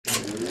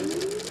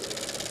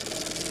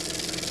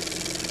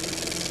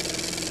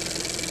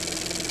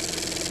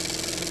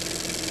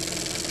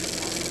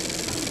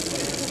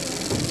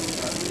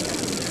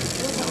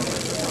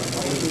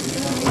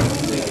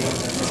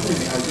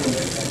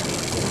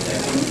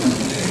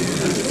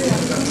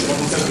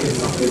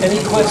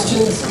Any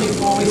questions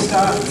before we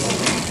start?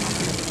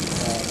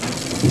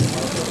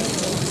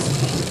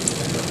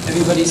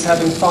 Everybody's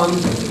having fun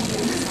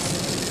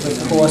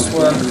with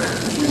coursework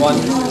 1.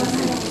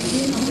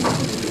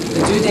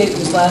 The due date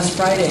was last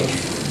Friday.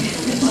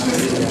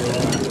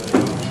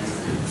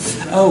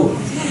 Oh,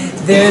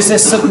 there's a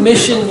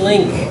submission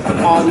link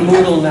on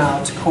Moodle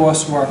now to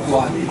coursework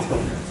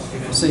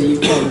 1. So you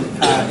can,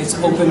 it's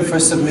open for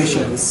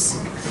submissions.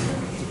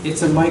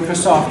 It's a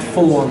Microsoft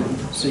form,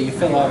 so you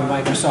fill out a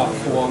Microsoft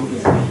form.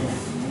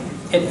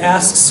 It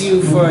asks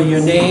you for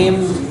your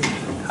name,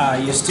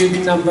 your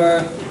student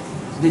number,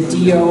 the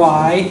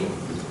DOI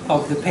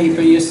of the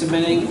paper you're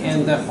submitting,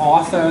 and the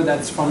author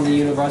that's from the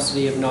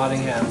University of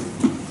Nottingham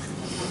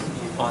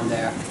on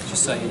there,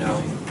 just so you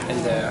know.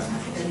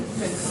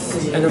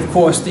 And of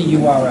course the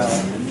URL.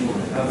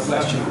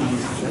 Question?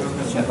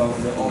 About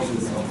the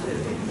authors of it.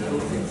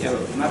 So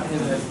my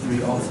paper has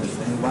 3 authors,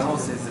 and one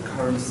author is the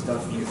current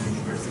staff in the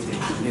university,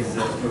 is a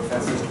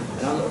professor.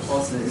 Another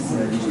author is a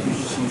PhD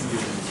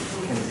student,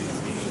 candidate.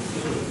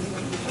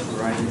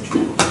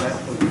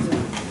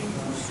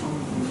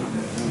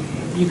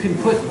 You can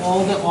put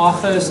all the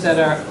authors that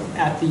are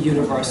at the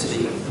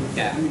university.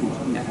 Yeah.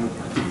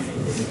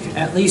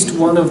 At least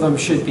one of them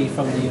should be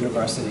from the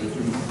university.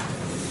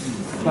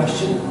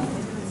 Question?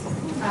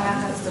 I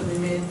have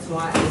submitted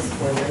twice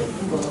for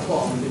the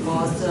form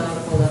because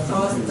for the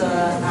first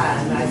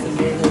time I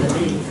submitted the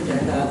link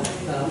that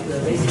the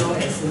video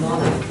is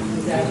not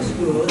that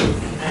good.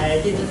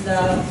 I didn't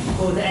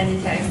put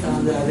any text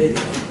on the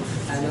video.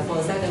 And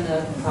for second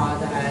part,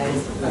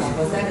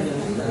 for second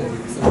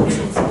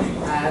submit,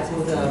 I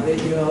put a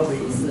video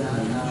with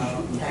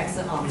text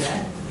on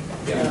that.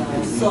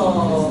 So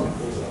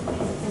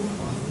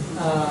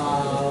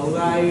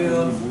will you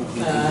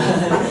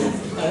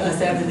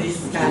accept this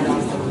kind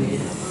of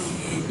submission?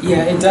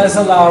 Yeah, it does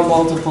allow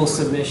multiple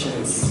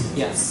submissions.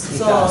 Yes, it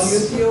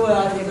does. So you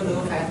will take a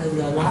look at the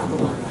last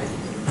one, right?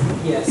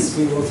 Yes,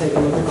 we will take a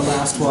look at the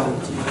last one.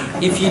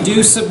 If you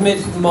do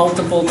submit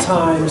multiple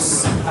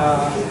times,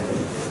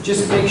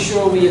 just make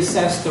sure we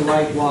assess the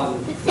right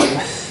one.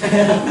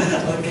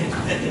 Okay.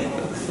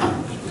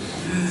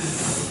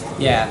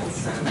 Yeah.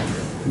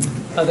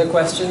 Other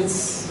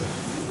questions?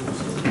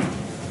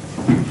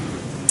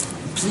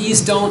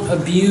 Please don't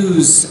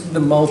abuse the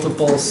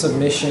multiple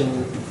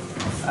submission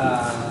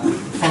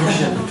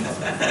function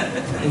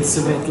and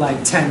submit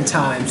like 10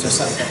 times or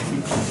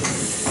something.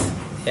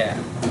 Yeah.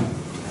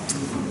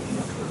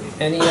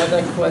 Any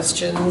other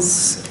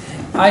questions?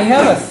 I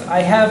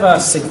have a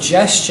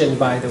suggestion,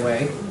 by the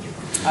way.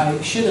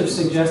 I should have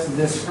suggested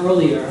this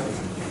earlier.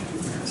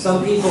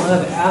 Some people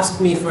have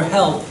asked me for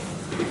help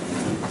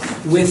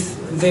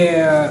with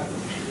their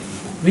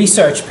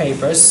research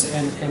papers,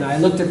 and I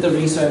looked at the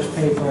research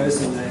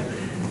papers and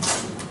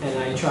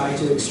I tried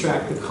to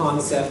extract the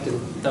concept and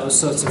those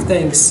sorts of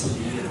things.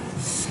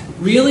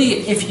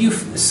 Really, if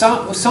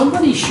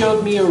somebody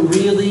showed me a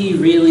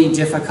really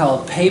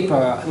difficult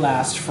paper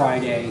last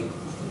Friday,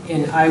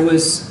 and I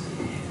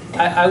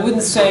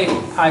wouldn't say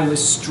I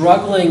was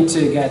struggling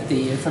to get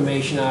the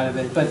information out of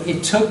it, but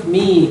it took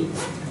me,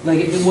 like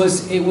it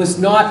was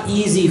not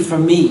easy for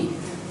me.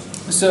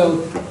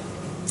 So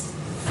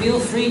feel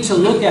free to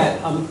look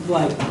at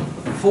like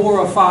 4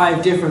 or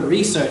 5 different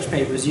research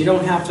papers. You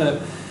don't have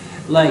to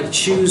like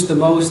choose the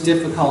most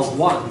difficult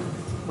one,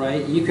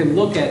 right? You can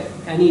look at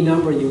any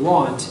number you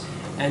want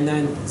and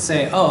then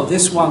say, oh,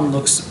 this one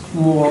looks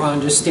more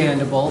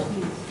understandable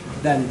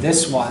than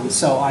this one,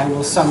 so I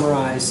will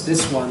summarize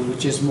this one,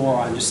 which is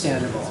more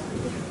understandable,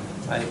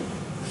 right?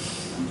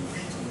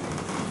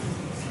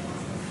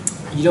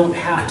 You don't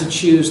have to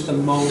choose the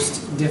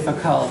most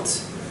difficult,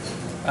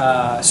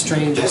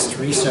 strangest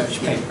research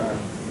paper,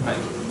 right?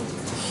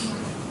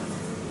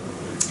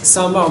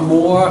 Some are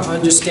more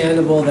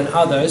understandable than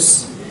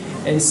others,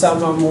 and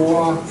some are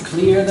more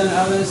clear than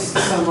others,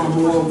 some are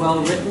more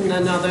well written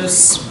than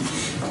others,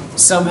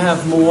 some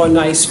have more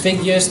nice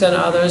figures than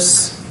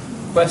others.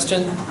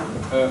 Question?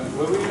 Were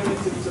we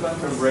limited to like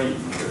a range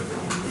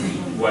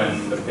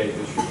when the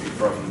paper should be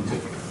from to?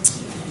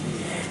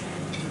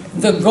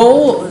 The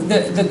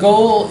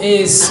goal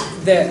is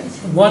that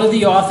one of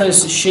the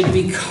authors should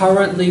be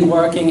currently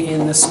working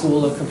in the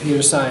School of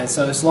Computer Science.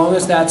 So as long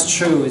as that's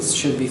true, it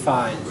should be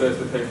fine. So if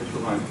the paper's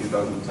from like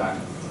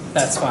 2010?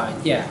 That's fine,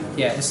 yeah.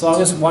 As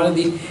long as one of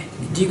the...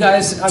 Do you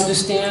guys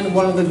understand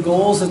one of the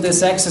goals of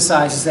this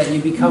exercise is that you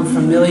become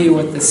familiar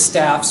with the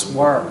staff's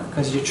work,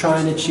 because you're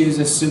trying to choose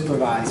a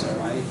supervisor,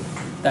 right?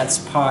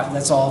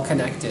 That's all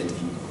connected.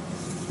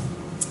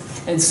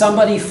 And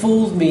somebody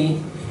fooled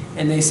me,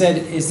 and they said,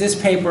 is this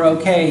paper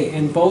okay?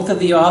 And both of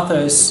the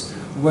authors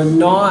were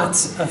not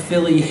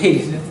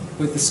affiliated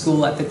with the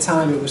school at the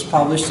time. It was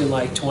published in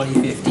like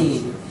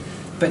 2015.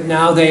 But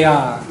now they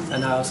are.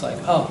 And I was like,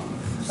 oh,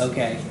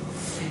 okay.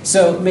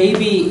 So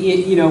maybe,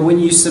 you know, when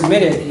you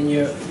submit it and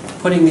you're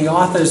putting the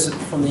authors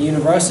from the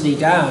university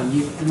down,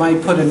 you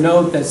might put a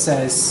note that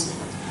says,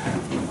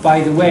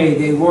 by the way,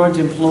 they weren't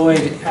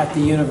employed at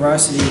the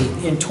university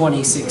in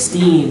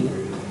 2016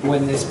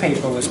 when this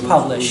paper was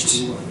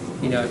published.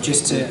 you know,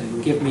 just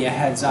to give me a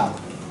heads up.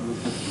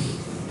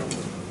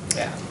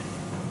 Yeah.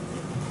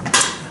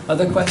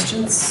 Other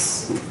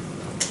questions?